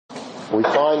We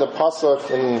find a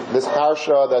pasuk in this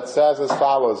parsha that says as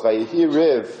follows: Vayihi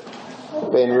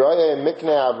Riv Ben Roya Mikne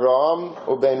Avraham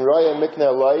uBen Roya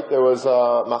Mikne Lot. There was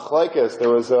a machlekes, there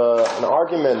was an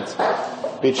argument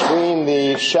between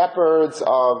the shepherds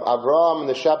of Avraham and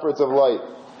the shepherds of Lot.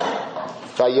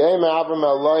 Vayem Avram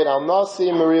El Lot Al Nasi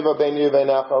Meriva Ben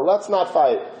Yuvenecha. Let's not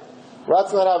fight.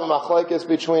 Let's not have a machlekes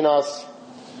between us.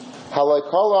 Halay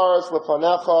Kol Haaretz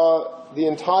Lefanecha. The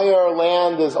entire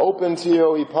land is open to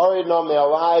you. Hiparidna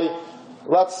Me'alai.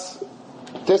 Let's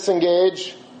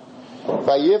disengage.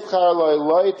 Vayivchar loy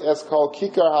loit es kol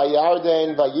kikar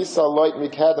hayarden vayisa loit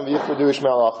mikadem v'yifredu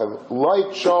ishmael achiv.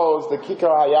 Loit chose the kikar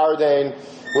hayarden,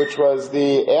 which was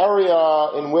the area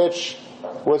in which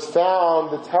was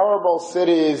found the terrible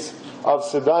cities of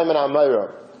Sodom and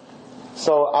Amorah.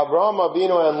 So Avraham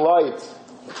Avinu and Lot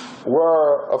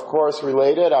were, of course,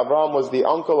 related. Avraham was the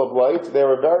uncle of Lot. They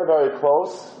were very, very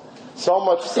close. So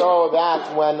much so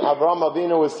that when Avraham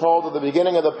Avinu was told at the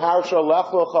beginning of the parasha, Lech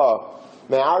Lecha,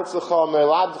 Me'artzecha,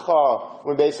 Me'ladcha,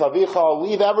 Beis Avicha,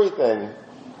 leave everything.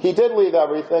 He did leave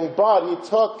everything, but he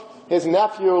took his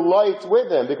nephew Lot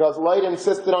with him because Lot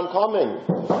insisted on coming.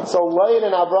 So Lot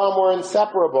and Avraham were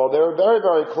inseparable. They were very,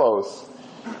 very close.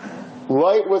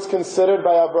 Lot was considered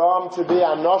by Avraham to be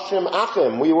Anoshim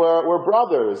Achim. We're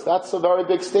brothers. That's a very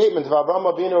big statement. If Avraham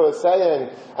Avinu is saying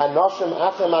Anoshim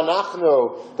Achim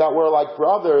Anachnu, that we're like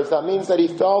brothers, that means that he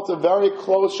felt a very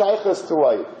close shaykhus to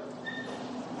Lot.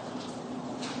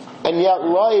 And yet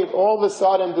Lot all of a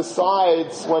sudden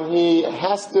decides when he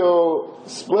has to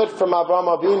split from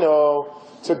Avraham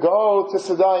Avinu to go to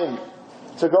Sodom,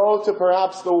 to go to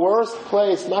perhaps the worst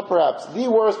place, not perhaps, the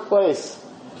worst place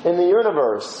in the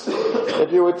universe.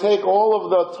 If you would take all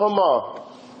of the Tumah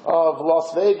of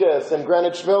Las Vegas and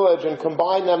Greenwich Village and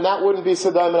combine them, that wouldn't be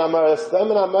Sodom and Amorah.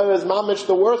 Sodom and Amorah is mamish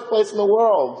the worst place in the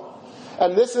world.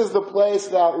 And this is the place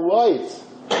that Lot,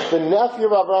 the nephew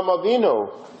of Avraham Avinu,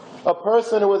 a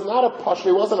person who was not a Pasha,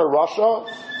 he wasn't a Rasha,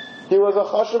 he was a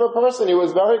Chashuv person, he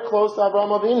was very close to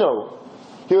Avraham Avinu.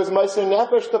 He was Meiser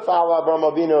Nefesh to follow Avraham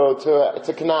Avinu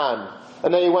to Canaan.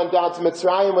 And then he went down to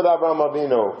Mitzrayim with Avraham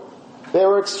Avinu. They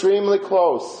were extremely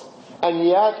close. And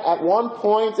yet, at one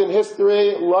point in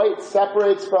history, Lot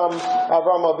separates from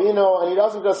Avraham Avinu, and he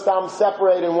doesn't just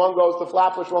separate and one goes to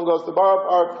Flatbush, one goes to Borough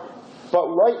Park. But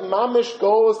Lot Mamish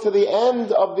goes to the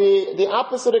end of the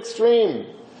opposite extreme.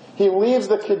 He leaves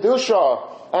the Kedusha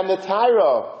and the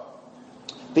Torah,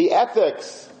 the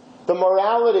ethics, the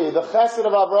morality, the chesed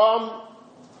of Avraham,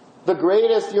 the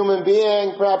greatest human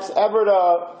being perhaps ever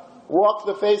to walk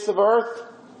the face of earth,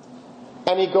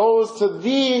 and he goes to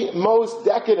the most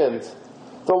decadent,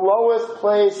 the lowest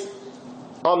place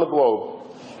on the globe.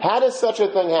 How does such a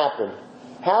thing happen?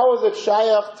 How is it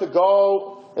shaykh to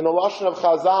go, in the Lashon of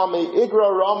Chazal,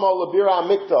 Igra Rama Labira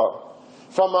Amikta,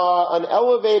 from an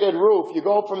elevated roof, you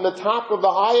go from the top of the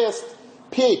highest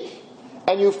peak,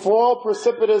 and you fall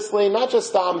precipitously, not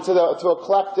just to a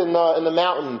cleft in the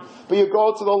mountain, but you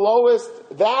go to the lowest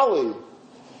valley.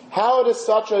 How does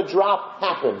such a drop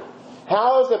happen?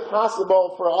 How is it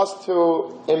possible for us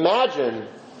to imagine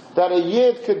that a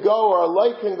Yid could go, or a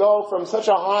Lot can go from such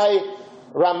a high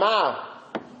Ramah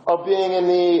of being in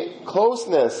the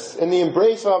closeness, in the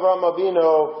embrace of Avraham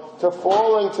Avinu, to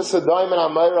falling to Sodom and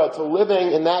Amorah, to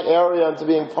living in that area and to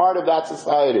being part of that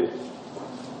society?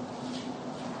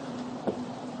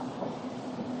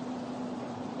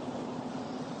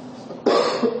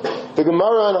 The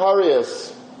Gemara in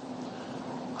Harius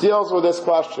deals with this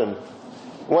question.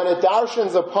 When it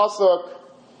darshans a pasuk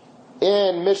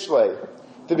in Mishlei,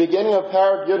 the beginning of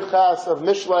Parak Yud Ches of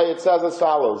Mishlei, it says as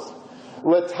follows: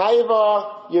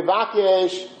 L'taiva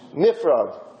yivakesh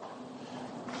nifrad,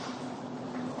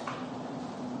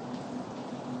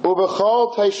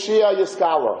 ubechol taishia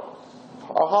yiskala.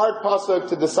 A hard pasuk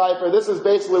to decipher. This is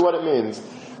basically what it means.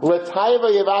 L'taiva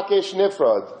yivakesh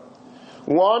nifrad,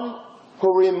 one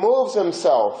who removes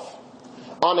himself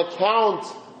on account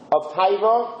of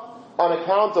taiva, on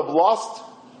account of lust.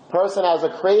 A person has a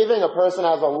craving, a person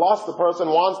has a lust, a person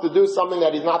wants to do something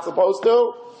that he's not supposed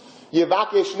to.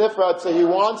 Yivakesh nifrad, so he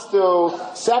wants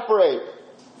to separate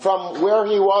from where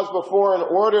he was before in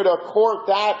order to court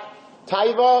that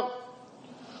taiva.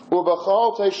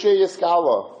 Ubechol teishir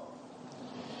yiskala,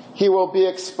 he will be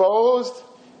exposed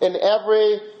in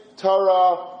every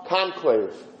Torah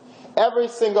conclave. Every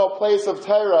single place of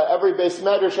Torah, every Beis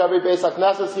Medrash, every Beis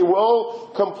HaKnesses, he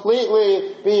will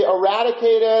completely be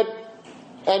eradicated,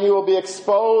 and he will be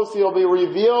exposed, he will be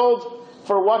revealed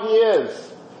for what he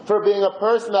is, for being a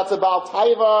person that's about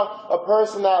taiva, a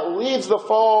person that leaves the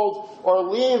fold, or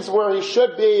leaves where he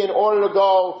should be in order to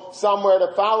go somewhere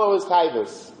to follow his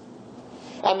taivas.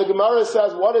 And the Gemara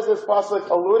says, what is this pasuk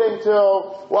alluding to?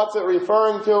 What's it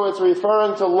referring to? It's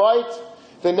referring to Lot,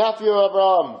 the nephew of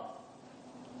Abraham.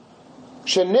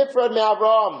 Shenifrad me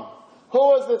Abraham. Who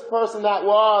was this person that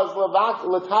was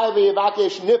Latayvi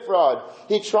Yavakesh Nifrad?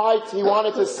 He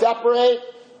wanted to separate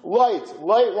Lot.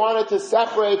 Lot wanted to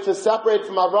separate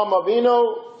from Avraham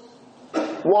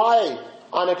Avinu. Why?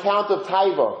 On account of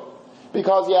Taiva.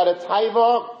 Because he had a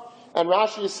Taiva, and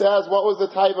Rashi says, what was the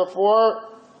Taiva for?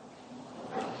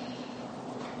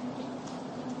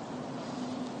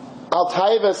 Al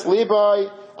Taivas Libai,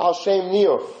 Al Shem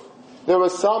Niyuf. There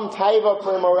was some Taiva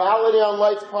for immorality on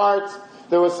Lot's part.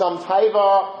 There was some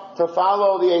Taiva to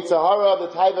follow the Yetzer Hara, the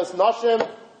Taivas Nashim.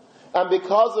 And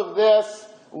because of this,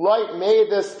 Lot made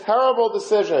this terrible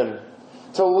decision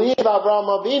to leave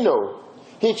Avraham Avinu.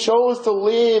 He chose to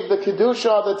leave the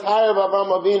Kedusha, the Torah of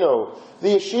Avraham Avinu, the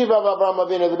Yeshiva of Avraham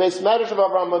Avinu, the Beis Medrash of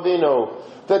Avraham Avinu,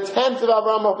 the tent of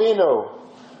Avraham Avinu,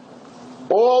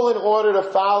 all in order to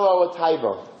follow a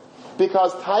Taiva.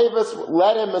 Because Taivas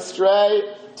led him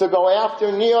astray to go after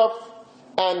Niyuf,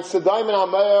 and Sodom and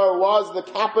Amor was the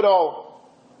capital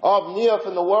of Niyuf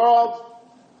in the world.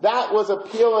 That was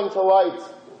appealing to Lot.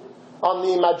 On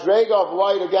the Madrega of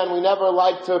Lot, again, we never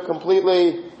like to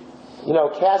completely,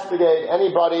 castigate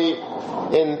anybody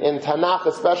in Tanakh,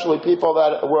 especially people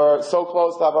that were so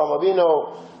close to Avraham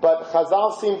Avinu. But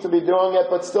Chazal seem to be doing it,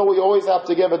 but still we always have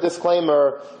to give a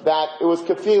disclaimer that it was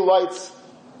Kafi Lot's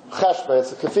Cheshbon,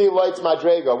 it's Kafi Lot's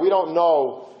Madrega. We don't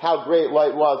know how great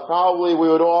Lot was. Probably we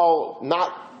would all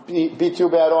not be too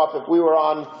bad off if we were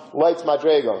on Lot's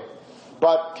Madrega.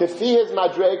 But Kafi his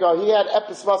Madrega, he had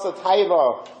Episvasa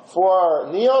Taiva for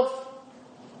Niyuf,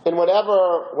 in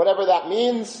whatever that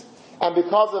means. And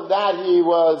because of that, he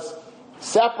was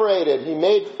separated. He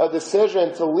made a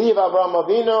decision to leave Avraham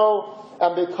Avinu,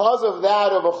 and because of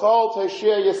that, Uvachol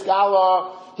Tashir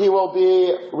Yiskala, he will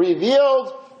be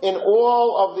revealed in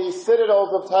all of the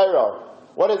citadels of Torah.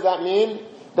 What does that mean?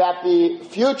 That the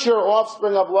future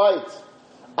offspring of Lot,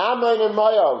 Ammon and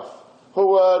Moav, who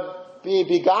would be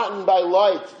begotten by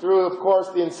Lot through, of course,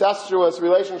 the incestuous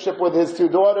relationship with his two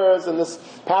daughters in this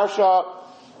parsha,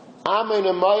 Ammon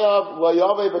and Moav,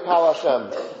 Layove B'Kal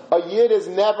Hashem. A Yid is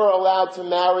never allowed to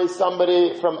marry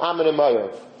somebody from Ammon and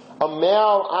Moav. A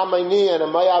male Ammoni and a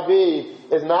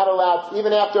Moavi is not allowed,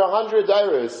 even after 100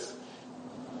 dairies.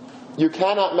 You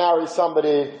cannot marry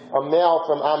somebody, a male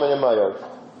from Ammon and Moav.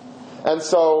 And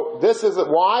so, this is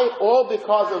why? All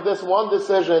because of this one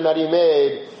decision that he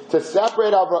made to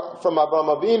separate from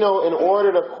Avraham Avinu in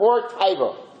order to court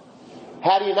Taiva.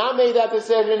 Had he not made that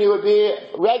decision, he would be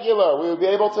regular. We would be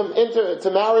able to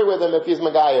marry with him if he's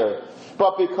Megayer.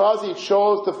 But because he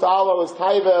chose to follow his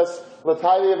Taivas,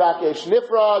 L'Taivi Vakesh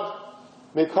Nifrad,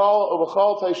 Mikol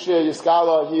Uvachol Tashir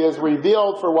Yiskala, he is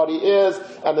revealed for what he is,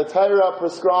 and the Torah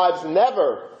prescribes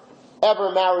never,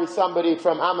 ever marry somebody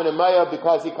from Ammon and Moav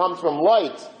because he comes from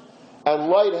Lot. And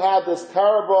Lot had this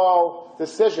terrible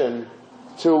decision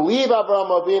to leave Avraham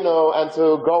Avinu and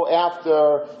to go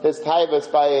after his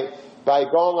Taivas by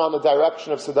going on the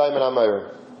direction of Sodom and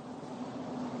Amor.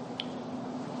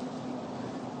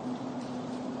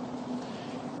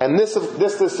 And this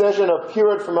decision of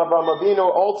Pirud from Avraham Avinu,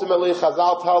 ultimately,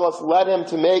 Chazal tell us, led him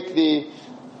to make the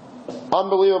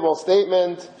unbelievable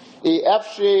statement, I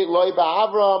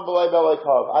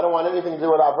don't want anything to do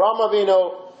with Avraham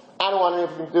Avinu. I don't want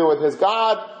anything to do with his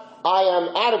God. I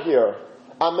am out of here.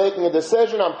 I'm making a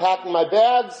decision. I'm packing my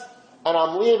bags, and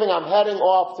I'm leaving. I'm heading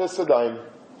off to Sodom.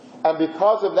 And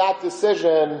because of that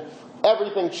decision,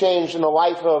 everything changed in the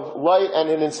life of Lot and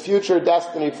in his future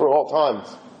destiny for all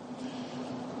times.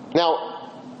 Now,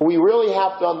 we really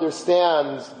have to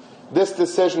understand this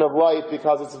decision of Lot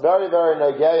because it's very, very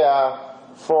negeya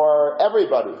for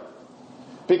everybody.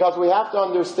 Because we have to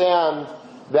understand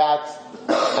that,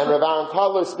 and Rav Aaron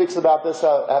Kotler speaks about this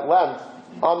at length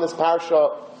on this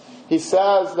parsha, he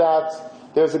says that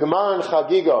there's a Gemara in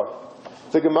Chagiga.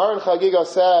 The Gemara in Chagiga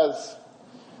says,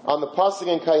 on the pasuk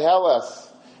in Koheles,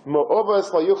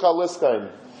 Me'uvas lo yuchal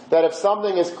liskain, that if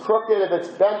something is crooked, if it's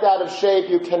bent out of shape,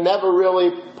 you can never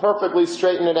really perfectly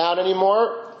straighten it out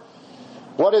anymore.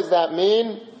 What does that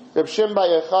mean? Reb Shimon bar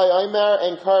Yochai Omer,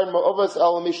 en karen me'uvas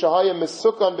el mishahaya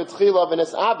misukon b'tchila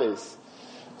v'nes avis.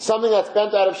 Something that's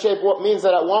bent out of shape, what means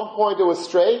that at one point it was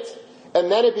straight,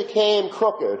 and then it became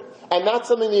crooked. And that's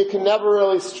something that you can never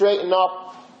really straighten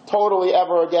up totally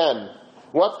ever again.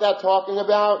 What's that talking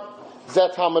about?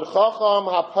 Zet Talmid Chacham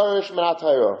ha'parish min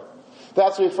ha'Torah.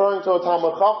 That's referring to a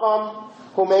Talmid Chacham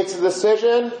who makes a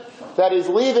decision that he's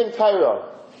leaving Torah.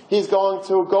 He's going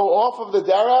to go off of the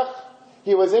derech.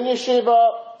 He was in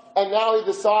yeshiva, and now he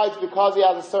decides because he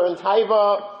has a certain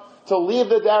taiva to leave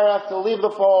the derech, to leave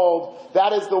the fold.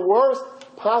 That is the worst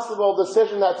possible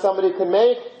decision that somebody can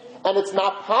make, and it's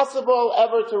not possible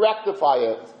ever to rectify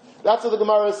it. That's what the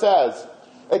Gemara says.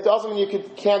 It doesn't mean you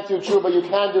can't do tshuva. You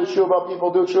can do tshuva.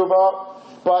 People do tshuva.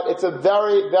 But it's a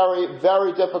very, very,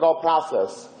 very difficult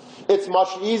process. It's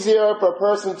much easier for a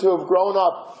person to have grown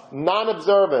up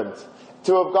non-observant,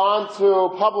 to have gone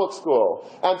to public school,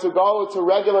 and to go to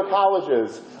regular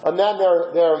colleges, and then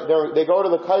they go to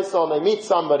the kaisel and they meet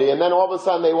somebody, and then all of a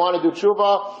sudden they want to do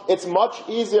tshuva. It's much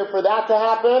easier for that to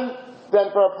happen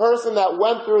than for a person that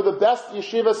went through the best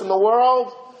yeshivas in the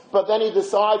world, but then he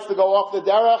decides to go off the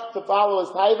derech to follow his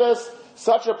taivas.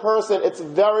 Such a person, it's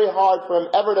very hard for him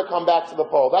ever to come back to the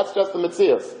fold. That's just the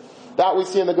metzius. That we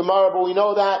see in the Gemara, but we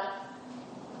know that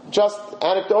just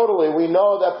anecdotally, we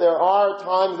know that there are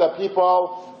times that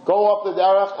people go off the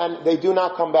derech and they do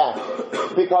not come back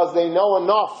because they know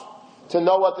enough to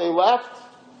know what they left,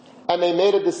 and they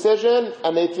made a decision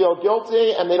and they feel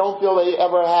guilty and they don't feel they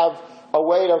ever have a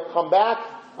way to come back,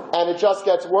 and it just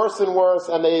gets worse and worse,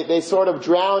 and they sort of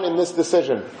drown in this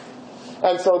decision.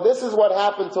 And so this is what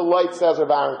happened to Light, says Rav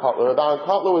Aaron Kotler.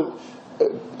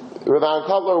 Rav Aaron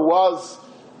Kotler was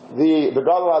the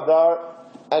Gadol Hadar,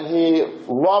 and he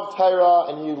loved Torah,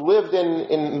 and he lived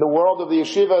in the world of the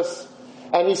yeshivas,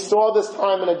 and he saw this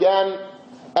time and again,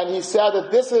 and he said that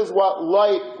this is what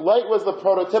Light was the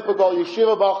prototypical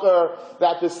yeshiva bacher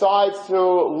that decides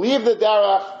to leave the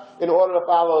derech in order to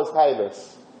follow his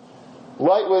taivas.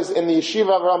 Light was in the yeshiva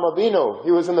of Avraham Avinu.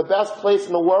 He was in the best place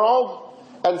in the world,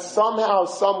 and somehow,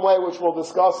 some way, which we'll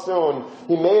discuss soon,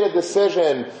 he made a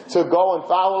decision to go and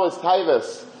follow his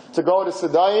taivas, to go to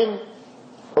Sedaim.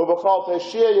 Ubechol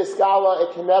Teshir Yiskala,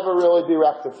 it can never really be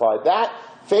rectified. That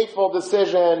fateful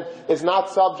decision is not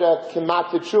subject kimat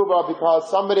to tshuva, because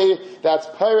somebody that's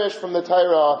perished from the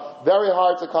Torah, very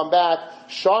hard to come back.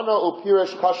 Shana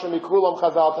upirish kasher mikulam,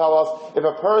 Chazal tell us. If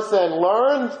a person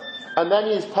learned and then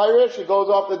he's perished, he goes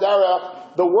off the derech,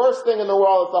 the worst thing in the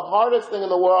world, it's the hardest thing in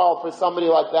the world for somebody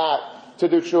like that to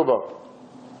do tshuva.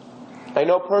 I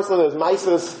know personally there's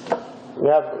maises, we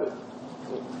have,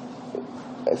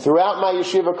 throughout my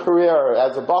yeshiva career,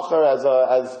 as a bacher,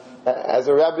 as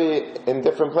a rebbe in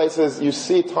different places, you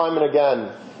see time and again,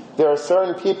 there are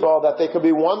certain people that they could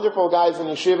be wonderful guys in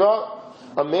yeshiva,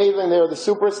 amazing, they're the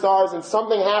superstars, and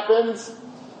something happens,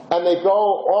 and they go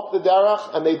off the derech,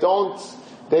 and they don't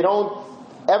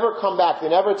ever come back. They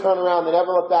never turn around. They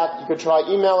never look back. You could try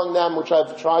emailing them, which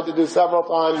I've tried to do several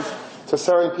times to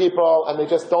certain people, and they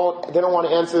don't want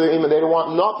to answer their email. They don't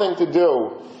want nothing to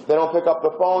do. They don't pick up the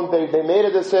phone. They made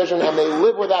a decision and they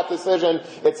live with that decision.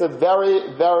 It's a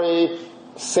very, very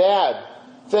sad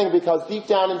thing, because deep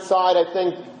down inside, I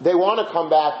think they want to come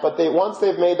back, but once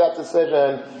they've made that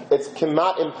decision, it's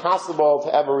not impossible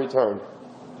to ever return.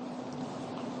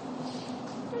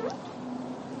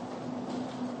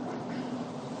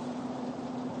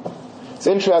 It's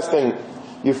interesting,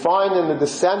 you find in the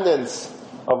descendants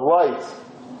of Light,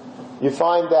 you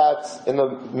find that in the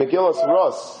Megillas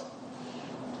Rus,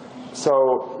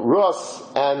 so Rus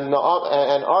and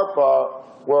Arpa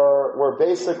were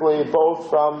basically both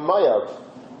from Moav,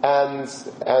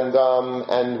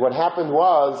 and what happened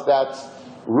was that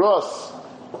Rus,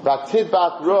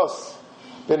 Vatidbat Rus,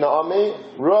 Naomi,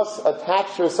 Rus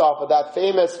attached herself at that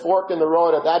famous fork in the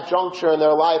road, at that juncture in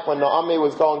their life when Naomi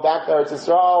was going back to Eretz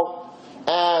Yisrael,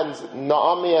 and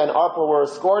Naomi and Arpa were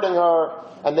escorting her,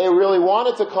 and they really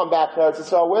wanted to come back to Eretz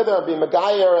Yisrael with her, be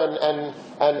Megayer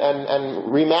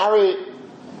and remarry.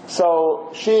 So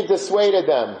she dissuaded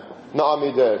them,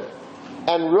 Naomi did.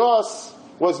 And Rus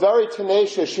was very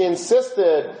tenacious. She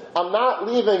insisted, I'm not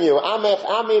leaving you. Amech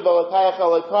ami v'latayach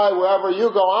elakai, wherever you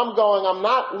go, I'm going, I'm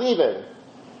not leaving.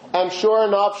 And sure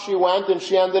enough, she went and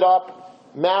she ended up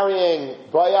marrying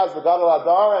Boaz the Gadol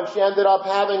Hadar, and she ended up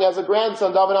having as a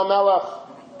grandson David HaMelech.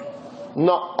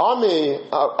 Naomi,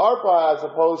 Arpa as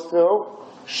opposed to,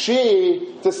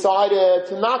 she decided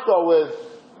to not go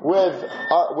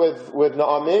with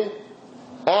Naomi,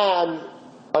 and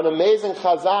an amazing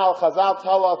Chazal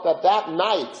tell us that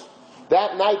night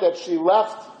that she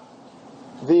left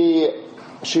the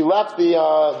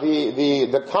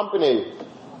company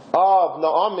of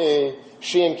Naomi,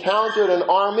 she encountered an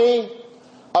army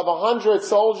of 100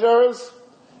 soldiers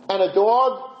and a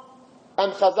dog,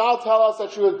 and Chazal tell us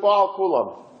that she was Baal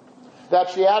Kulam, that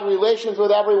she had relations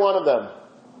with every one of them,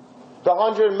 the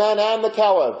 100 men and the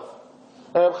Kelev.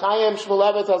 And Reb Chaim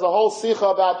Shmulevitz has a whole sikha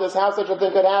about this, how such a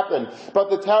thing could happen. But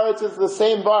the teretz is the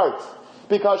same Bart,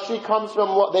 because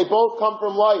they both come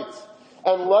from Light.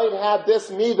 And Light had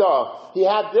this midah. He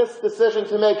had this decision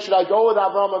to make. Should I go with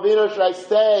Avraham Avinu? Should I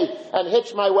stay and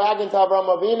hitch my wagon to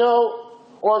Avraham Avinu?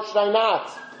 or should I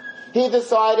not? He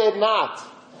decided not.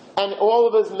 And all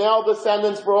of his male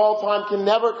descendants for all time can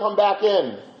never come back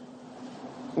in.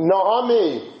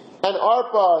 Naomi and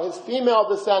Arpa, his female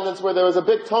descendants, where there was a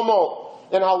big tumult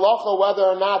in halacha whether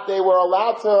or not they were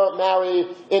allowed to marry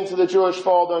into the Jewish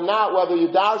fold or not, whether you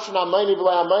darshan amayni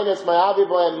v'lei amaynis, mayavi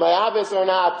v'lei mayavis or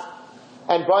not.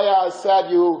 And Boaz said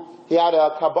he had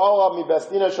a Kabbalah, mi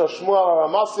besdina shel Shmuel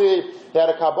Ramasi, he had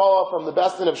a Kabbalah from the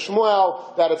Besdin of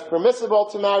Shmuel, that it's permissible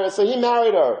to marry her, so he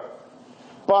married her.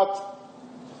 But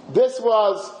this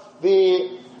was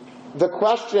the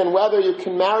question whether you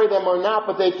can marry them or not,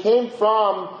 but they came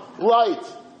from light.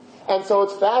 And so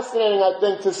it's fascinating, I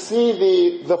think, to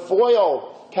see the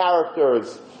foil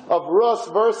characters of Rus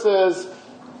versus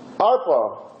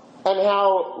Arpa, and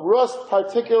how Rus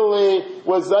particularly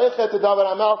was Zeichet to David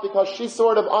HaMelech because she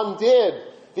sort of undid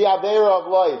the Aveira of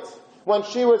light. When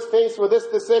she was faced with this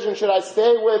decision, should I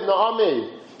stay with Naomi?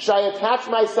 Should I attach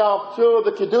myself to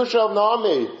the Kedusha of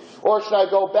Naomi? Or should I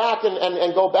go back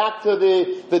and go back to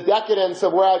the decadence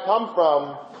of where I come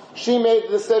from? She made the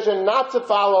decision not to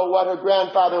follow what her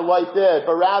grandfather Light did,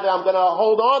 but rather I'm going to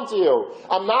hold on to you.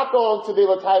 I'm not going to be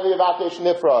Latayvi Yavakesh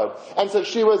Nifrod. And so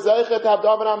she was Zeichet to have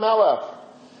David HaMelech.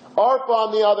 Arpa,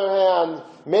 on the other hand,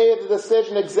 made the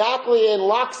decision exactly in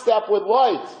lockstep with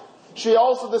Light. She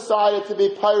also decided to be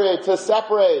pirate, to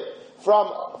separate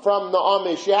from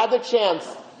Naomi. She had the chance,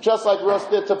 just like Rus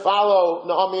did, to follow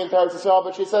Naomi and Teretz Yisrael,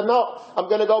 but she said, no, I'm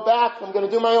going to go back, I'm going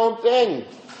to do my own thing.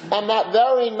 And that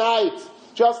very night,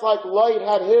 just like Light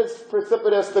had his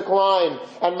precipitous decline,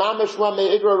 and Mamish when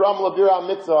Me'igra Ram Labira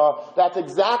Mitzvah, that's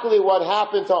exactly what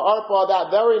happened to Arpa. That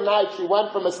very night, she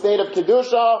went from a state of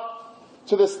Kedusha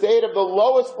to the state of the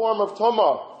lowest form of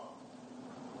Tumah.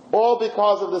 All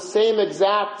because of the same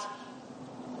exact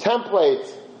template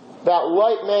that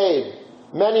Light made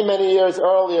many, many years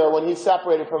earlier when he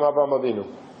separated from Avraham Avinu.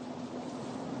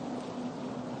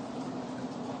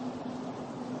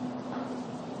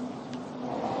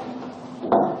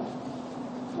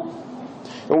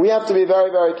 And we have to be very,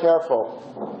 very careful.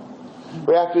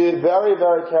 We have to be very,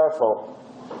 very careful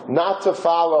not to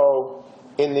follow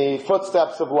in the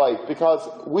footsteps of Light, because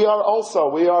we are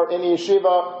in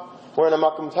yeshiva, we're in a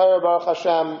Makom Torah, Baruch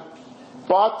Hashem,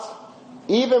 but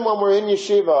even when we're in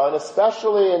yeshiva, and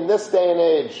especially in this day and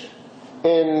age,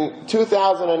 in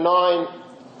 2009,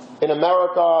 in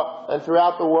America and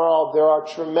throughout the world, there are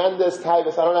tremendous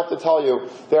taivas. I don't have to tell you,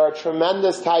 there are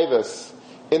tremendous taivas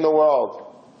in the world.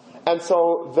 And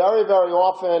so very, very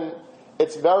often,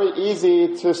 it's very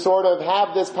easy to sort of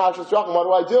have this Parshas Drachim.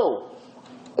 What do?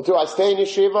 Do I stay in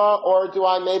yeshiva, or do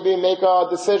I maybe make a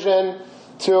decision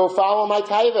to follow my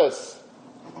taivas?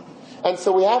 And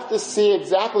so we have to see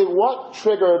exactly what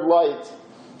triggered Light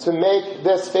to make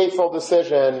this fateful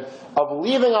decision of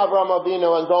leaving Avraham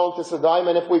Avinu and going to Sodom.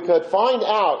 And if we could find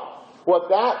out what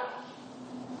that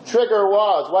trigger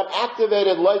was, what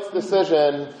activated Light's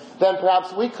decision, then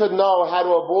perhaps we could know how to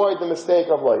avoid the mistake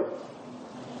of Light.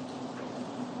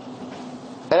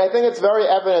 And I think it's very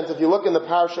evident if you look in the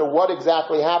parsha what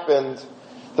exactly happened.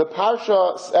 The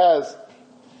parsha says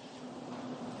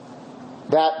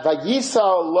that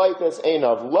Vayisa Light es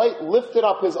Einav. Light lifted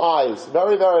up his eyes.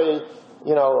 Very, very,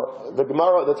 the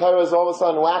Gemara, the Torah is all of a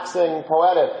sudden waxing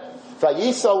poetic.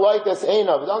 Vayisa Light es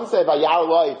Einav. It doesn't say Vayar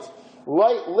Light.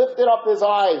 Light lifted up his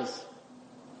eyes.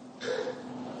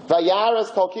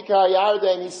 Vayaras kol kikar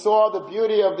Yarden. He saw the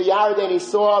beauty of the Yarden. He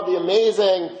saw the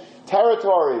amazing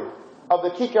territory of the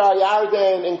Kikar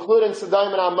Yarden, including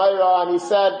Sodom and Amorah, and he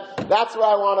said, that's where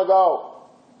I want to go.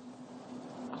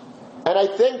 And I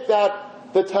think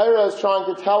that the Torah is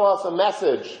trying to tell us a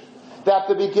message, that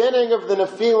the beginning of the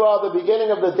Nefilah, the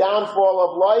beginning of the downfall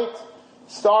of Light,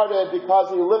 started because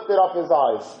he lifted up his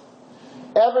eyes.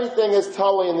 Everything is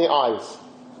totally in the eyes.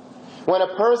 When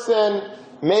a person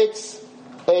makes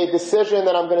a decision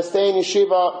that I'm going to stay in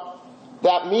yeshiva,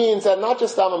 that means that not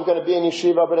just I'm going to be in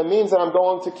yeshiva, but it means that I'm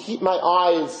going to keep my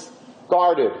eyes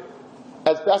guarded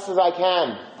as best as I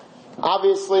can.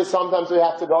 Obviously, sometimes we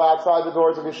have to go outside the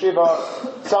doors of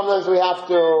yeshiva. Sometimes we have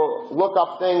to look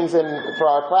up things for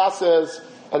our classes,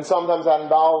 and sometimes that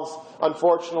involves,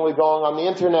 unfortunately, going on the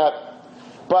internet.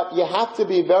 But you have to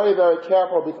be very, very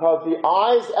careful, because the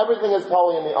eyes, everything is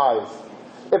totally in the eyes.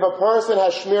 If a person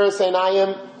has shmiras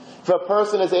einayim, if a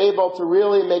person is able to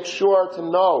really make sure to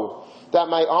know that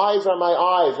my eyes are my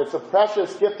eyes, it's a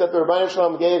precious gift that the Rebbeinu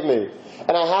Shalom gave me,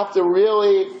 and I have to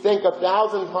really think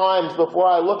 1,000 times before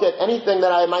I look at anything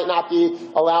that I might not be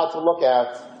allowed to look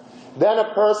at, then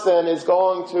a person is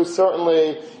going to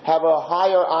certainly have a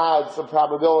higher odds of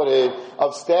probability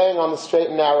of staying on the straight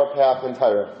and narrow path in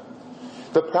Torah.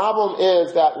 The problem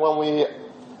is that when we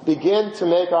begin to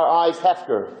make our eyes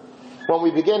hefker, when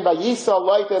we begin by Yisa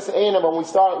Leites Einam, when we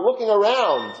start looking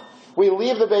around, we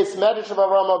leave the Beis Medrash of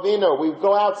Avraham Avinu, we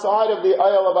go outside of the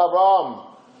Oil of Avraham,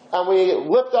 and we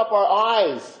lift up our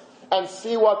eyes and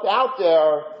see what's out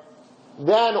there,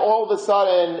 then all of a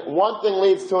sudden, one thing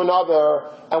leads to another,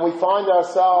 and we find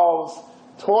ourselves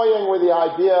toying with the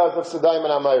ideas of Sodom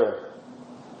and Amorah.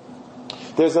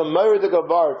 There's a Meir de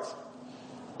Gavart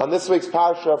on this week's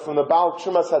parsha from the Baal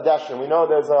Trumas Hadeshin. We know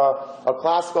there's a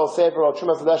classical sefer of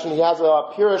Trumas Hadeshin. He has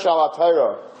a Pirush al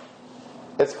HaTorah.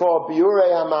 It's called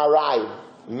Biurei HaMarai,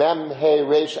 Mem He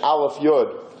Reish Aleph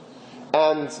Yud.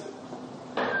 And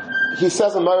he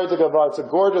says in Meir de Gavart, it's a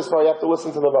gorgeous story, you have to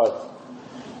listen to the verse.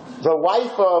 The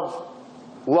wife of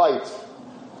Light,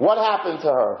 what happened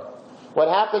to her? What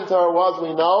happened to her was,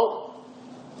 we know,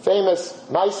 famous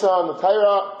Maisa in the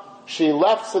Torah, she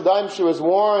left Sodom. She was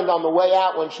warned on the way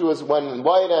out when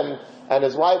Light and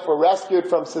his wife were rescued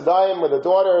from Sodom with the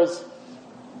daughters.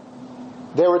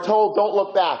 They were told, don't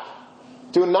look back.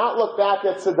 Do not look back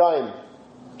at Sodom.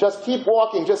 Just keep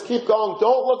walking. Just keep going.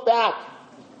 Don't look back.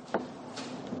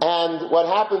 And what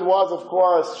happened was, of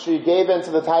course, she gave in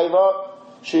to the taiva.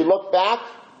 She looked back.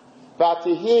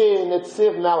 Vatihi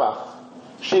nitziv melech.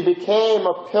 She became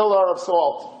a pillar of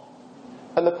salt.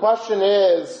 And the question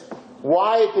is,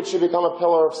 why did she become a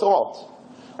pillar of salt?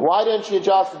 Why didn't she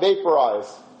just vaporize?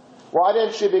 Why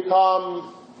didn't she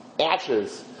become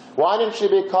ashes? Why didn't she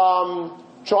become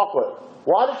chocolate?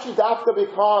 Why did she have to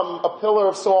become a pillar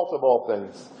of salt of all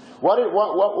things?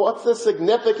 What's the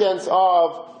significance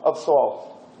of salt?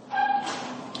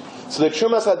 So the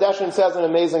Trumas Hadeshin says an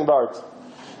amazing part.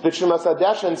 The Trumas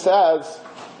Hadeshin says,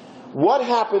 what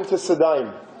happened to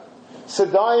Sodom?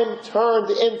 Sodom turned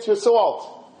into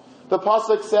salt. The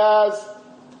pasuk says,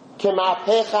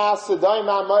 "Kemapecha Sodom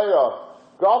Amorah,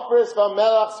 Gofris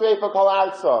v'Melach Sreifa Kol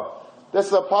Arza." This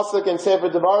is a pasuk in Sefer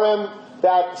Devarim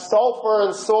that sulfur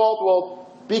and salt will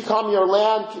become your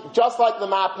land, just like the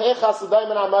Mapecha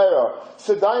Sodom and Amorah.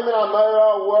 Sodom and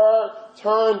Amorah were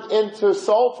turned into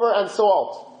sulfur and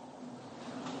salt.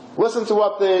 Listen to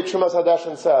what the Trumas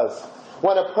Hadeshin says.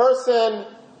 When a person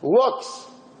looks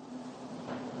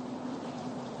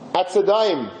at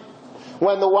Sodom,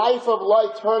 when the wife of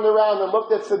Light turned around and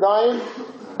looked at Sodom,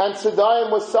 and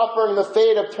Sodom was suffering the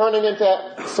fate of turning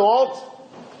into salt,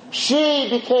 she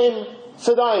became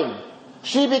Sodom.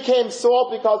 She became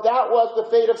salt because that was the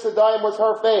fate of Sodom, was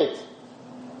her fate.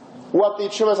 What the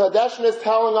Trumas Hadeshin is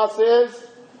telling us is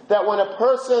that when a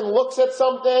person looks at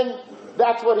something,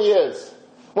 that's what he is.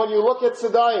 When you look at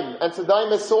Sodom, and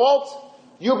Sodom is salt,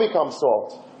 you become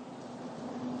salt.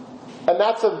 And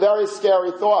that's a very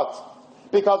scary thought.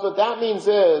 Because what that means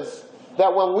is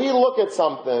that when we look at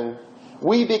something,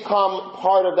 we become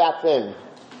part of that thing.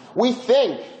 We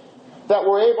think that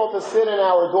we're able to sit in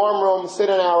our dorm rooms, sit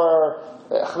in our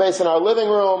living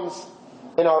rooms,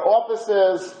 in our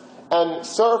offices, and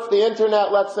surf the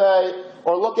internet, let's say,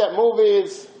 or look at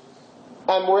movies,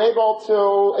 and we're able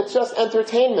to, it's just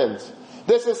entertainment.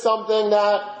 This is something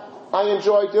that I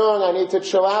enjoy doing. I need to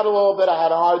chill out a little bit. I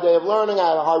had a hard day of learning. I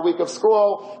had a hard week of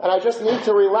school. And I just need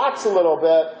to relax a little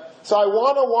bit. So I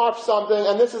want to watch something,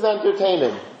 and this is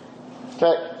entertaining.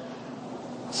 Okay?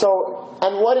 So,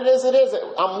 and what it is,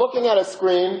 I'm looking at a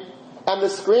screen, and the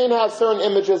screen has certain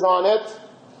images on it,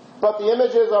 but the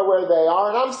images are where they are,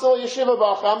 and I'm still Yeshiva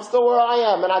Bach, I'm still where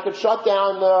I am, and I could shut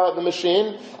down the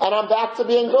machine, and I'm back to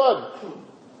being good.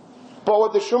 But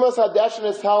what the Trumas Hadeshin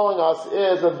is telling us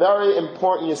is a very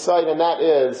important yesod, and that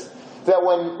is that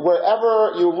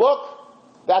wherever you look,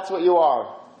 that's what you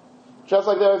are. Just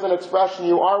like there is an expression,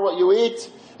 you are what you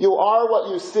eat, you are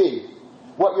what you see.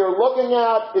 What you're looking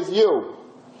at is you.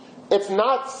 It's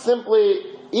not simply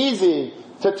easy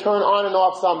to turn on and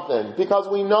off something, because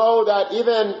we know that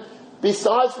even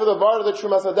besides for the word of the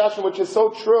Trumas Hadeshin, which is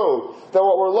so true, that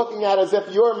what we're looking at is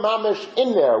if you're mamish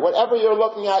in there. Whatever you're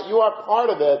looking at, you are part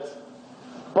of it.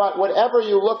 But whatever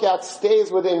you look at stays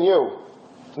within you.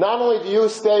 Not only do you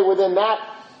stay within that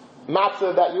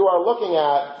matzah that you are looking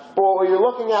at, but what you're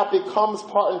looking at becomes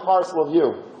part and parcel of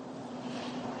you.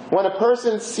 When a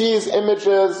person sees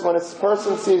images, when a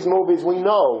person sees movies, we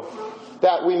know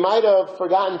that we might have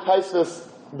forgotten Taisus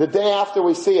the day after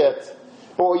we see it.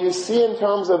 But what you see in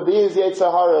terms of these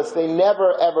Yetzer Haras, they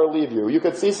never ever leave you. You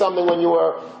could see something when you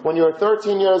were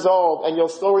 13 years old, and you'll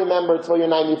still remember until you're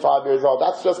 95 years old.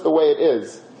 That's just the way it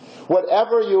is.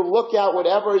 Whatever you look at,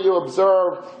 whatever you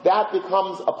observe, that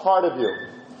becomes a part of you.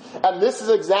 And this is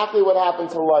exactly what happened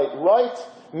to Light. Light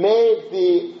made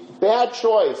the bad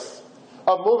choice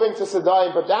of moving to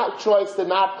Sodom, but that choice did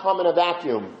not come in a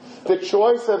vacuum. The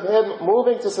choice of him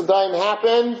moving to Sodom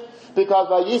happened because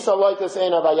vayisa loitas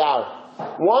eina vayar.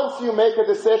 Once you make a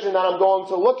decision that I'm going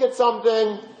to look at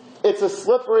something, it's a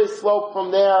slippery slope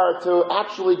from there to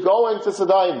actually going to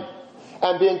Sodom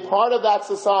and being part of that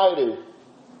society.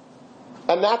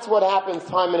 And that's what happens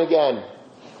time and again.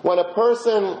 When a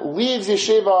person leaves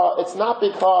yeshiva, it's not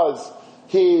because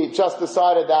he just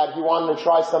decided that he wanted to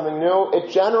try something new. It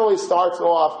generally starts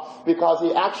off because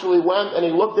he actually went and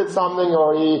he looked at something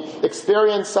or he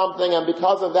experienced something, and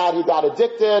because of that he got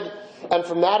addicted, and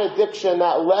from that addiction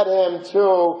that led him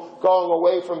to going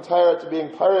away from Torah to being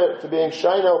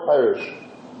Shaino Parish.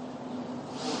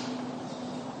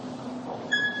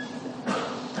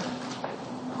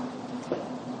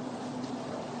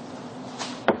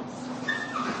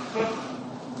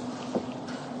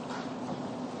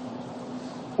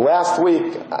 Last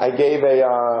week, I gave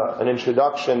an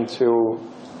introduction to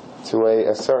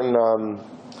a certain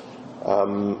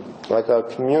like a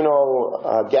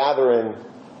communal gathering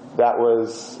that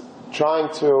was trying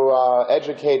to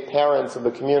educate parents of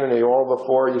the community, all the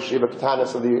 4 yeshiva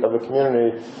katanas of the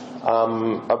community,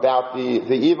 about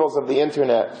the evils of the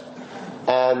internet.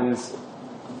 And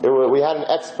we had an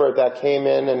expert that came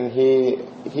in, and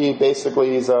he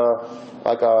basically he's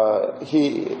like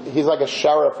a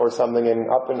sheriff or something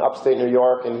up in upstate New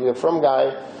York, and he's a frum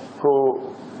guy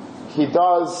who he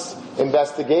does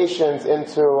investigations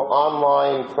into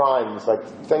online crimes, like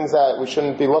things that we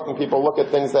shouldn't be looking. People look at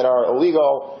things that are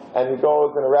illegal, and he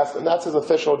goes and arrests, and that's his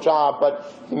official job. But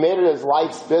he made it his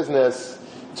life's business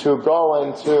to go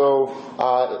and to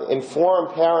inform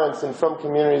parents and from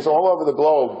communities all over the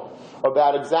globe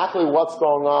about exactly what's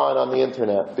going on the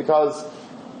internet, because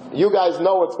you guys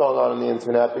know what's going on the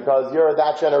internet, because you're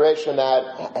that generation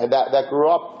that grew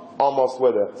up almost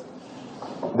with it.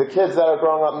 The kids that are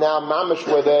growing up now, mamish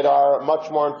with it, are much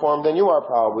more informed than you are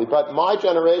probably. But my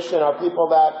generation are people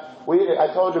that I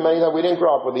told you many times, we didn't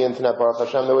grow up with the internet, Baruch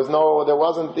Hashem. There was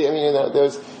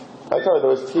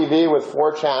TV with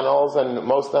 4 channels, and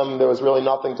most of them there was really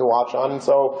nothing to watch on.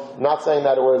 So, not saying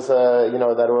that it was, it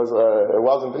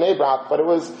wasn't Bnei Brak, but it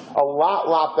was a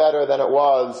lot better than it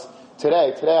was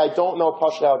today. Today, I don't know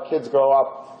how kids grow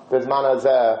up bizman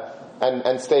hazeh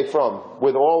and stay from,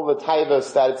 with all the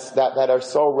taivas that are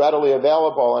so readily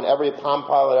available on every Palm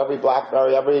Pilot, every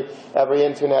BlackBerry, every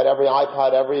internet, every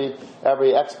iPod, every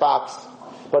Xbox.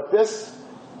 But this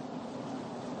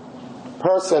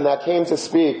person that came to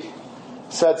speak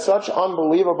said such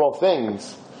unbelievable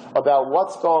things about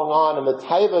what's going on and the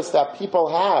taivas that people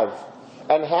have,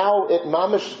 and how it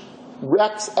mamish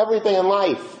wrecks everything in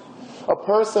life. A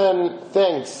person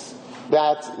thinks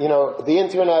that, the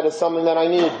internet is something that I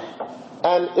need.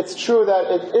 And it's true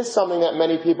that it is something that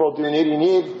many people do need. You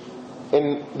need,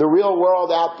 in the real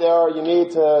world out there, you need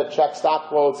to check stock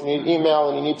quotes, you need email,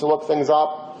 and you need to look things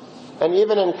up. And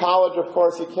even in college, of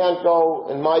course, you can't go,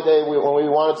 in my day, when we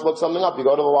wanted to look something up, you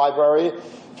go to the library,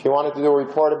 if you wanted to do a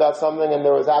report about something, and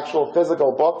there was actual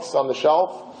physical books on the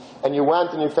shelf, and you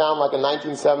went and you found like a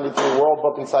 1973 World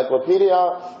Book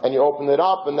Encyclopedia, and you opened it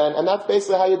up, and that's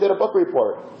basically how you did a book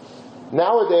report.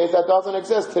 Nowadays, that doesn't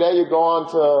exist. Today, you go on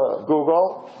to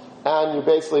Google, and you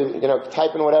basically,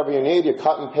 type in whatever you need, you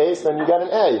cut and paste, and you get an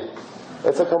A.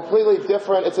 It's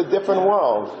a different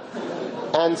world.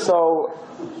 And so,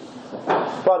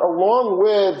 but along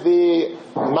with the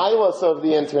milas of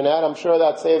the internet, I'm sure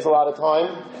that saves a lot of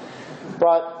time,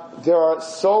 but there are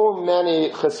so many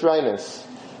chesronos.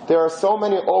 There are so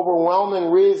many overwhelming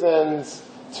reasons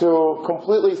to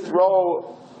completely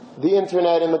throw the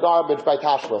internet in the garbage by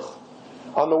tashlich.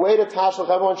 On the way to tashlich,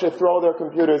 everyone should throw their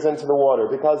computers into the water,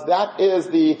 because that is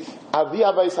the avi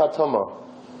avos hatumah.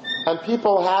 And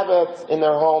people have it in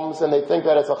their homes, and they think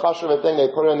that it's a chashuv thing. They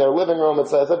put it in their living room.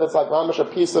 It's as if it's like mamish a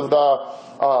piece of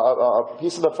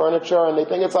the furniture, and they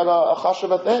think it's like a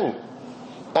chashuv thing.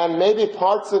 And maybe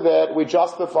parts of it we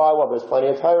justify. Well, there's plenty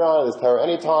of Torah on it. There's Torah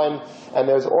anytime, and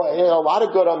there's a lot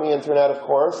of good on the internet, of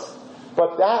course.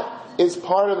 But that is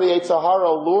part of the Yetzer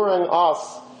Hara luring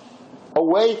us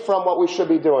away from what we should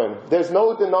be doing. There's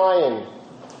no denying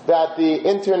that the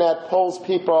internet pulls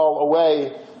people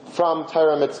away from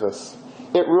Torah mitzvahs.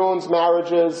 It ruins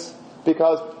marriages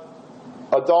because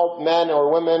adult men or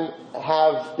women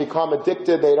have become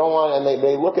addicted. They don't want, and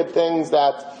they look at things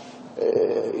that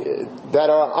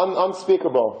are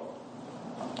unspeakable.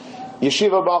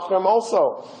 Yeshiva Bachrim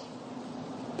also.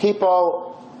 People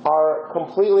are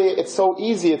completely, it's so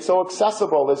easy, it's so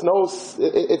accessible,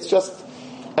 it's just,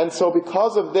 and so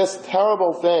because of this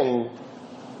terrible thing,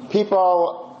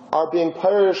 people are being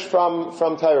perished from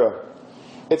Torah.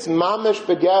 It's mamish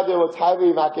begeder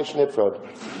l'tayvi vakish nifrod.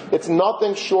 It's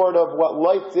nothing short of what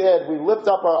light did. We lift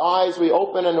up our eyes, we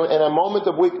open, and in a moment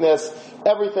of weakness,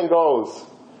 everything goes.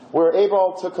 We're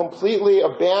able to completely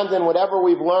abandon whatever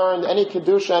we've learned. Any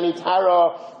kedusha, any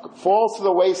tara falls to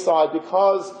the wayside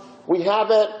because we have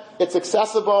it, it's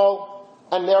accessible,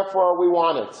 and therefore we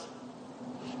want it.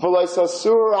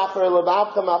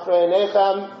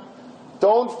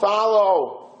 Don't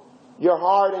follow your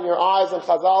heart and your eyes, and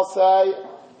Chazal say,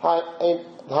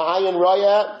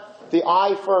 the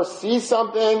eye first sees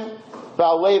something, and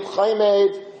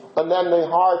then the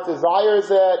heart desires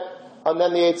it, and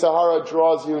then the Yetzer Hara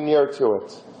draws you near to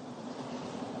it.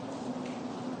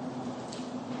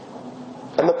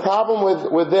 And the problem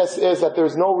with this is that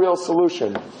there's no real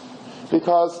solution,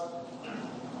 because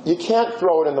you can't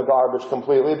throw it in the garbage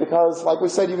completely, because, like we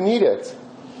said, you need it.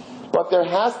 But there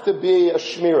has to be a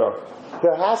shmirah.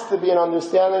 There has to be an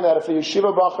understanding that if a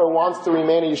yeshiva bacher wants to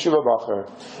remain a yeshiva bacher,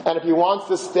 and if he wants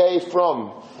to stay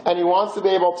from, and he wants to be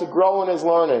able to grow in his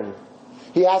learning,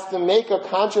 he has to make a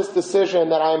conscious decision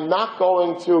that I'm not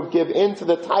going to give in to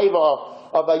the taiva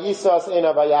of vayisas ein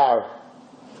avayar.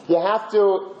 You have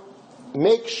to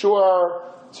make sure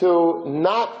to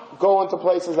not go into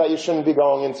places that you shouldn't be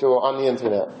going into on the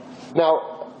internet.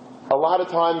 Now, a lot of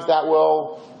times that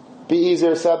will be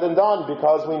easier said than done,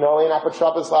 because we know in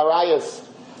apotropos larayas,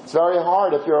 it's very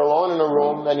hard if you're alone in a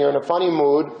room and you're in a funny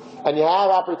mood and you have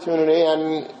opportunity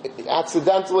and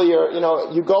accidentally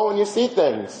you go and you see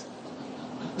things.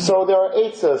 So there are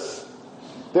eitzes,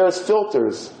 there's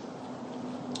filters.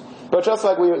 But just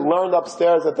like we learned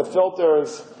upstairs that the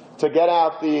filters to get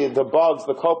out the bugs,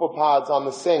 the copepods on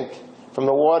the sink from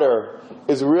the water,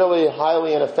 is really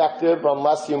highly ineffective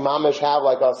unless you mamish have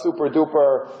like a super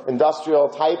duper industrial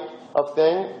type of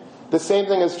thing. The same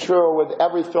thing is true with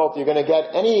every filter. You're going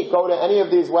to go to any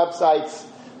of these websites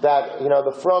that,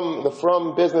 the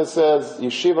from businesses,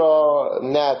 Yeshiva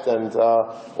Net, and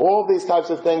all these types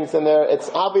of things in there. It's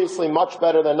obviously much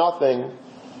better than nothing.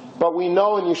 But we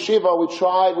know in Yeshiva,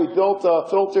 we built a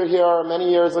filter here many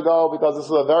years ago because this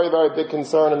was a very, very big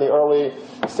concern in the early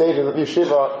stages of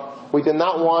Yeshiva. We did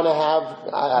not want to have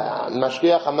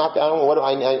mashgiach. I have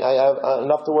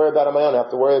enough to worry about on my own. I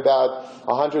have to worry about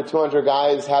 100, 200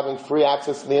 guys having free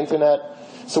access to the internet.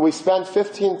 So we spent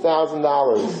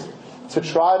 $15,000 to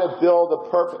try to build a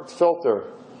perfect filter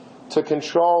to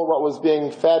control what was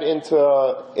being fed into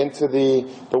the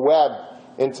web,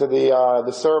 into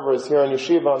the servers here in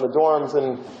Yeshiva, in the dorms,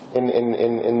 and in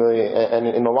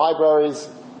the libraries.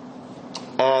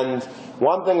 And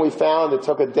one thing we found, it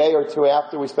took a day or two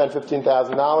after we spent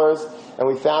 $15,000, and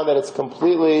we found that it's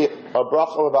completely a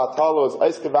bracha levatala, it was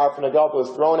eiskavar f'negalta, it was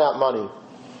thrown out money.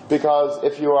 Because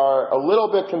if you are a little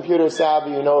bit computer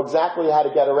savvy, you know exactly how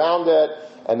to get around it,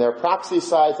 and there are proxy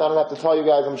sites. I don't have to tell you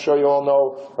guys, I'm sure you all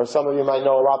know, or some of you might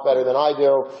know a lot better than I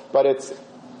do, but it's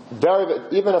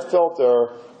even a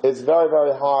filter is very,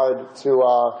 very hard to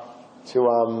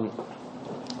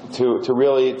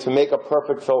make a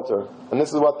perfect filter. And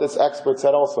this is what this expert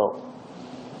said also.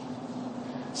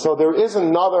 So there is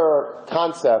another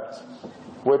concept,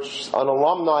 which an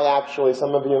alumni actually,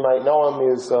 some of you might know him, he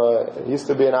used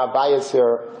to be an Abayas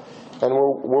here, and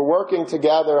we're working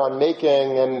together on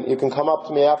making, and you can come up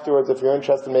to me afterwards if you're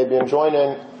interested maybe in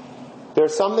joining.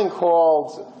 There's something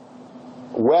called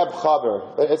Web Chaver.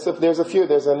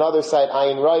 There's another site,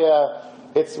 Ayin Raya.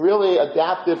 It's really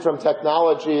adapted from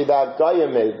technology that Gaia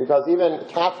made, because even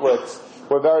Catholics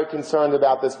were very concerned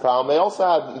about this problem. They also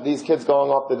had these kids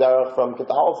going off the derech from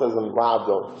Catholicism,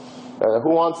 Lavdil. Who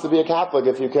wants to be a Catholic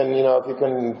if you can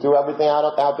do everything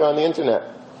out there on the internet?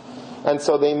 And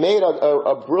so they made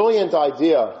a brilliant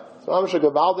idea. And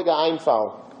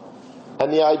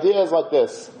the idea is like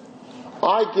this.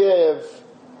 I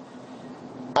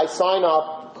sign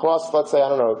up, costs, let's say,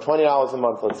 $20 a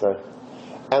month, let's say.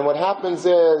 And what happens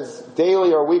is,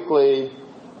 daily or weekly,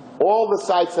 all the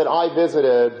sites that I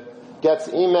visited gets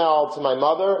emailed to my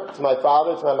mother, to my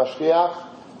father, to my mashgiach,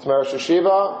 to my Rosh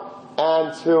Yeshiva,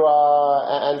 and to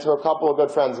a couple of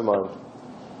good friends of mine.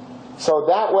 So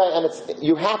that way, and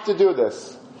you have to do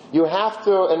this. You have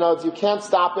to, in other words, you can't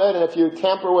stop it, and if you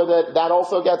tamper with it, that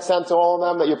also gets sent to all of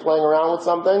them that you're playing around with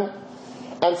something.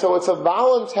 And so it's a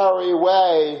voluntary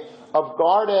way of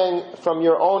guarding from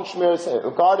your own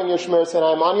guarding your Shmir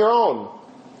Sinayim on your own.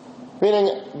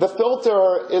 Meaning, the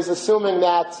filter is assuming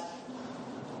that,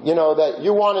 that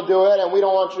you want to do it and we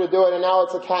don't want you to do it, and now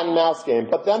it's a cat and mouse game.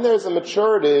 But then there's a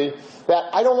maturity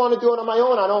that I don't want to do it on my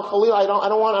own. I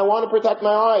want to protect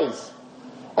my eyes.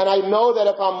 And I know that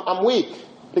if I'm weak,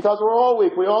 because we're all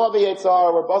weak, we all have the Yetzer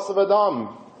Hara, we're Basav Adam.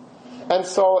 And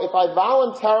so if I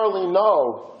voluntarily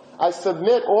know I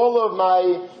submit all of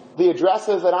the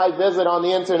addresses that I visit on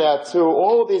the internet to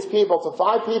all of these people, to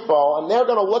 5 people, and they're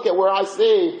going to look at where I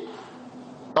see.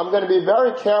 I'm going to be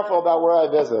very careful about where I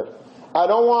visit. I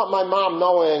don't want my mom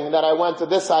knowing that I went to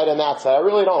this site and that site. I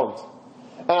really don't.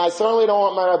 And I certainly don't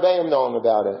want my Rebbeim knowing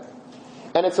about it.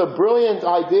 And it's a brilliant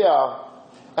idea,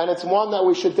 and it's one that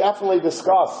we should definitely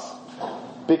discuss,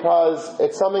 because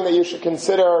it's something that you should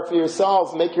consider for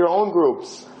yourselves. Make your own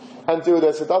groups and do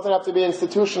this. It doesn't have to be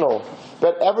institutional,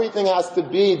 but everything has to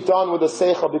be done with a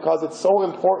seichel, because it's so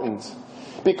important.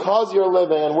 Because you're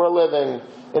living, and we're living,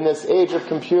 in this age of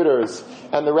computers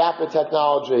and the rapid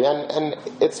technology. And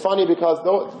it's funny because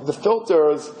the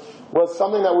filters was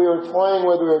something that we were toying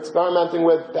with, we were experimenting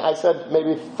with, I said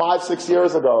maybe 5-6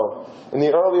 years ago, in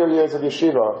the earlier years of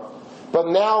yeshiva. But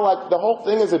now, like, the whole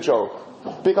thing is a joke.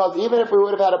 Because even if we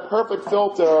would have had a perfect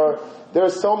filter,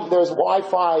 there's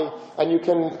Wi-Fi, and you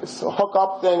can hook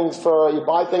up things you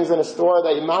buy things in a store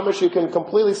that you can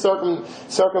completely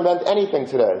circumvent anything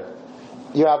today.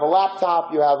 You have a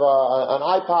laptop, you have an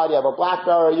iPod, you have a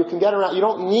BlackBerry, you can get around. You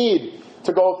don't need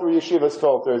to go through yeshiva's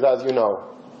filters, as you know.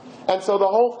 And so the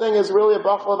whole thing is really a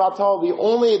bracha levatol.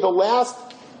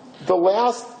 The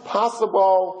last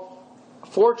possible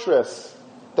fortress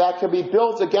that can be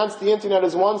built against the internet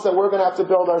is ones that we're going to have to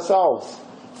build ourselves,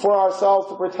 for ourselves,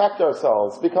 to protect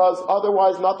ourselves, because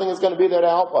otherwise nothing is going to be there to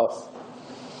help us.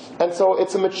 And so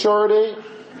it's a maturity.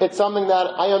 It's something that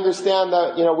I understand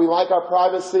that, we like our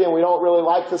privacy, and we don't really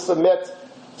like to submit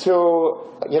to,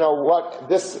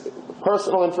 this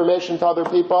personal information to other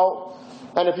people.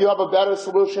 And if you have a better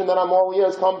solution, then I'm all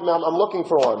ears. Come to me. I'm looking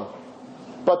for one.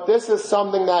 But this is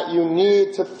something that you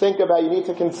need to think about, you need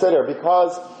to consider,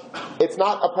 because it's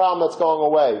not a problem that's going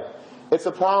away. It's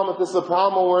a problem, if this is a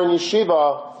problem when we're in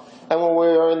yeshiva, and when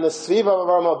we're in the sviva of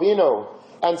our Avinu,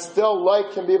 and still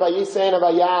light can be vayisein and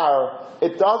vayar.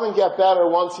 It doesn't get better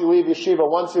once you leave yeshiva,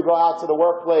 once you go out to the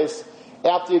workplace,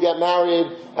 after you get married,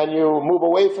 and you move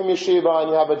away from yeshiva,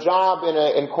 and you have a job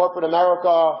in corporate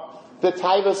America. The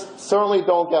taivas certainly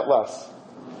don't get less.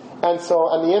 And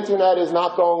the internet is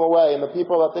not going away, and the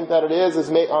people that think that it is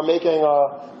are making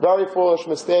a very foolish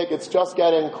mistake. It's just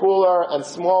getting cooler and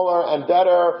smaller and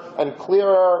better and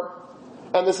clearer.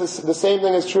 And the same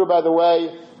thing is true, by the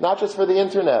way, not just for the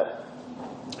internet.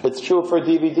 It's true for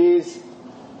DVDs.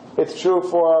 It's true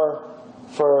for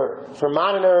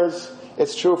monitors.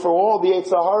 It's true for all. The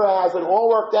Yetzer Hara has it all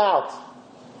worked out.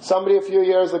 Somebody a few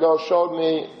years ago showed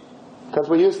me, because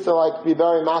we used to be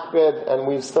very makbid, and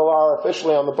we still are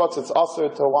officially on the books. It's usher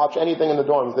to watch anything in the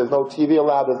dorms. There's no TV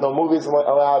allowed. There's no movies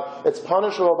allowed. It's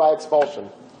punishable by expulsion.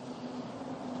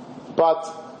 But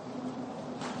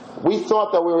we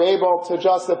thought that we were able to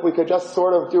if we could just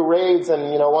sort of do raids, and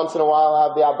once in a while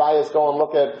have the abayas go and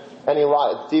look at any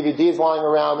DVDs lying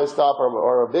around and stuff,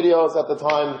 or videos at the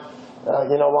time,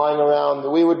 lying around,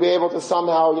 we would be able to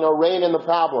somehow, rein in the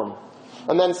problem.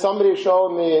 And then somebody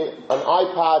showed me an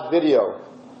iPod video,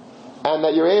 and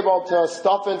that you're able to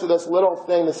stuff into this little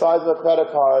thing the size of a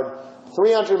credit card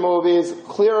 300 movies,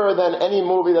 clearer than any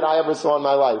movie that I ever saw in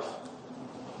my life.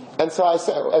 And so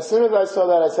as soon as I saw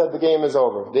that, I said, the game is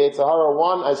over. The Yetzer Hara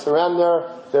won, I surrender,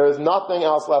 there is nothing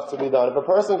else left to be done. If a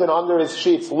person can, under his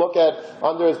sheets,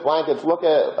 under his blankets, look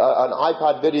at an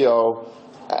iPod video,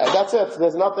 that's it.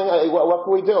 There's nothing, what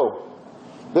can we do?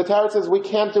 The Torah says we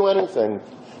can't do anything.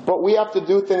 But we have to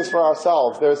do things for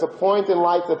ourselves. There's a point in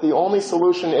life that the only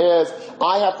solution is,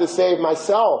 I have to save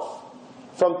myself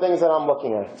from things that I'm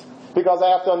looking at. Because I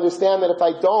have to understand that if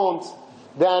I don't,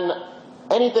 then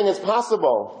anything is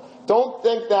possible. Don't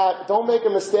make a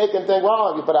mistake and think,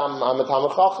 well, but I'm a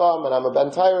Talmid Chacham, and I'm a Ben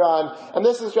Torah, and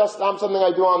this is just something I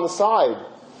do on the side.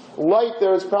 Light,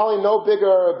 there was probably no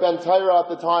bigger Ben Torah at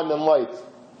the time than light.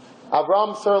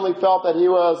 Avram certainly felt that he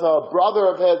was a brother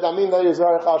of his, that he was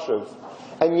very chashuv.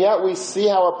 And yet we see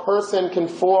how a person can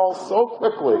fall so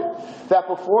quickly that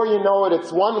before you know it,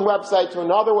 it's one website to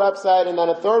another website, and then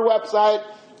a third website,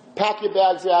 pack your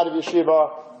bags, you're out of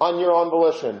yeshiva on your own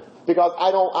volition. Because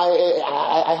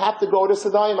I have to go to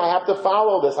Sadaim, I have to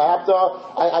follow this, I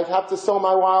have to sow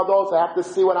my wild oats, I have to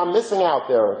see what I'm missing out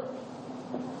there.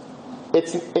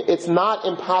 It's not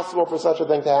impossible for such a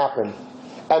thing to happen.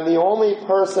 And the only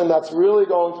person that's really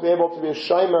going to be able to be a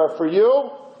shomer for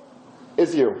you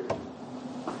is you.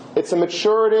 It's a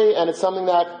maturity, and it's something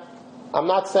that I'm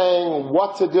not saying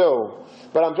what to do,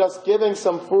 but I'm just giving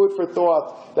some food for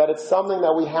thought that it's something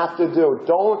that we have to do.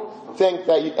 Don't think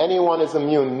that anyone is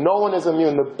immune. No one is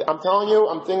immune. I'm telling you,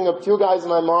 I'm thinking of 2 guys in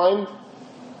my mind.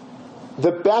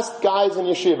 The best guys in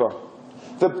yeshiva.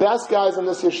 The best guys in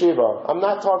this yeshiva. I'm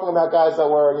not talking about guys that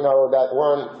were,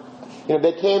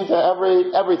 they came to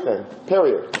everything,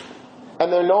 period.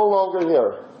 and they're no longer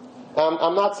here.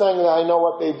 I'm not saying that I know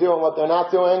what they do and what they're not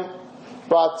doing,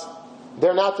 but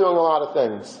they're not doing a lot of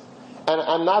things. And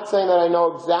I'm not saying that I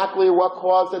know exactly what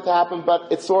caused it to happen,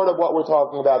 but it's sort of what we're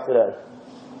talking about today.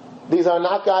 These are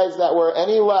not guys that were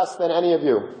any less than any of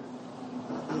you.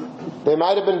 They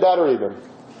might have been better even.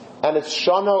 And it's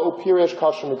shana upirish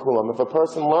kasher mikulam. If a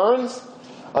person learns,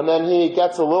 and then he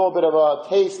gets a little bit of a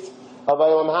taste of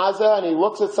Eilam Haza, and he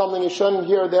looks at something he shouldn't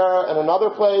hear there in another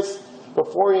place,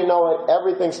 before you know it,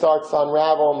 everything starts to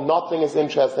unravel. Nothing is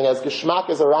interesting. As geschmack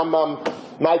as a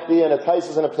Rambam might be in a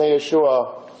Taisus and a Pnei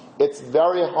Yeshua, it's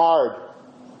very hard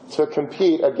to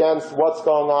compete against what's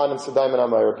going on in Sodom and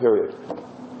Amorah, period.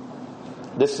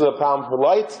 This is a problem for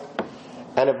light,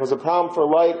 and if it was a problem for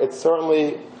light, it's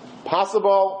certainly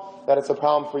possible that it's a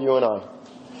problem for you and I.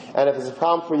 And if it's a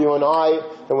problem for you and I,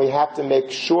 then we have to make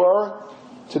sure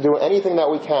to do anything that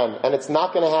we can. And it's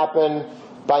not going to happen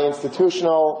by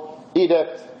institutional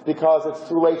edict, because it's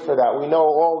too late for that. We know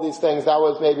all these things.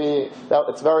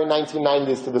 It's very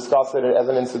 1990s to discuss it as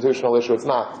an institutional issue. It's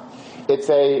not. It's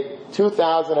a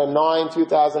 2009,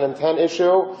 2010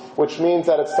 issue, which means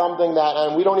that it's something that,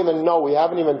 and we don't even know, we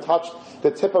haven't even touched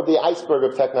the tip of the iceberg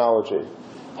of technology.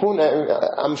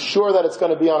 I'm sure that it's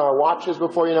going to be on our watches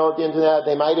before you know it, the internet.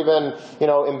 They might even,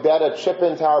 embed a chip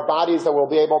into our bodies that we'll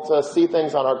be able to see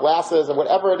things on our glasses and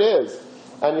whatever it is.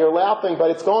 And you're laughing, but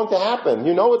it's going to happen.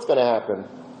 You know it's going to happen.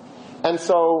 And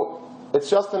so, it's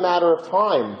just a matter of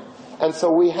time. And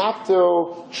so we have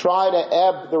to try to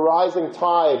ebb the rising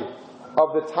tide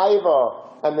of the taiva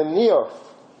and the niyuf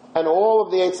and all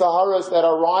of the Eitzaharas that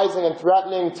are rising and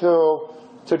threatening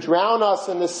to drown us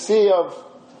in the sea of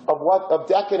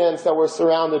decadence that we're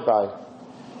surrounded by.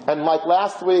 And like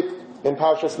last week in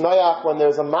Parshas Noach, when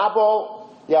there's a mabul,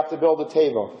 you have to build a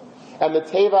teva. And the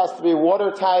teva has to be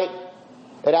watertight.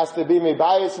 It has to be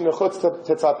mibayis and mechutz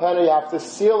tetzapenu. You have to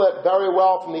seal it very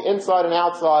well from the inside and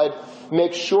outside.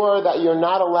 Make sure that you're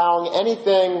not allowing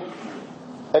anything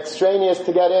extraneous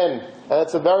to get in. And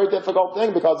it's a very difficult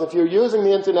thing, because if you're using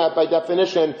the internet, by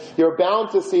definition, you're bound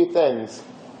to see things.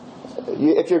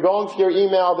 If you're going through your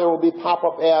email, there will be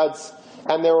pop-up ads,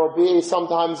 and there will be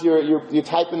sometimes you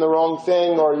type in the wrong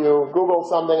thing, or you Google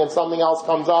something and something else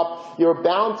comes up. You're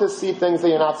bound to see things that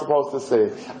you're not supposed to see.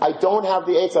 I don't have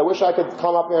the eights. I wish I could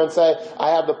come up here and say,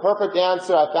 I have the perfect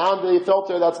answer, I found the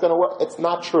filter that's going to work. It's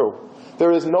not true.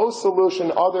 There is no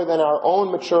solution other than our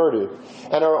own maturity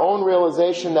and our own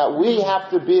realization that we have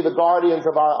to be the guardians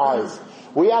of our eyes.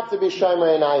 We have to be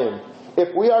Shomer Einayim.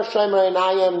 If we are Shomer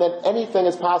Einayim, then anything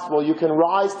is possible. You can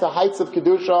rise to heights of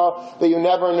Kedusha that you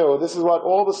never knew. This is what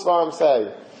all the Svarim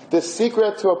say. The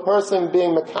secret to a person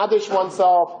being Mekadesh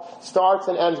oneself starts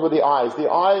and ends with the eyes.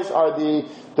 The eyes are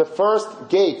the first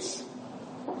gates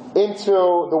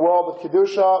into the world of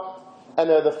Kedusha, and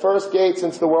they're the first gates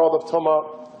into the world of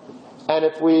Tumah. And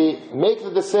if we make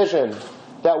the decision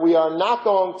that we are not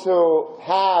going to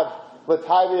have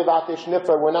l'taivi v'akish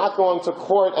nifra, we're not going to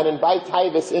court and invite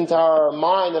taivas into our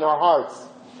mind and our hearts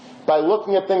by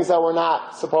looking at things that we're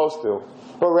not supposed to,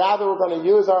 but rather we're going to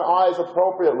use our eyes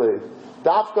appropriately.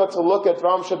 Dafka to look at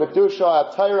Dvarim Shebedusha,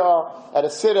 at Torah, at a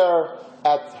siddur,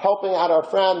 at helping out our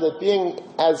friend, at being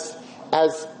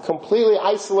as completely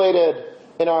isolated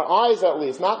in our eyes, at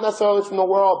least, not necessarily from the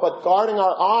world, but guarding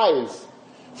our eyes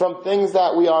from things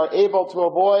that we are able to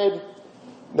avoid.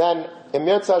 Then in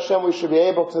Mirza Hashem we should be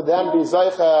able to then be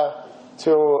Zaycha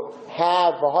to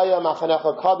have V'haya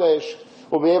Machanecha Kadesh.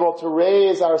 We'll be able to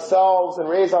raise ourselves and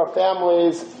raise our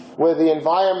families with the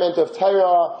environment of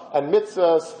Torah and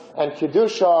Mitzvahs and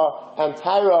Kedusha and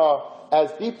Torah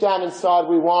as deep down inside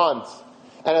we want,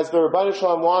 and as the Rebbeinu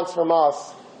Shalom wants from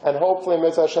us. And hopefully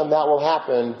Mirza Hashem that will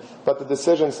happen, but the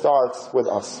decision starts with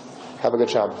us. Have a good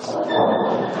Shabbos.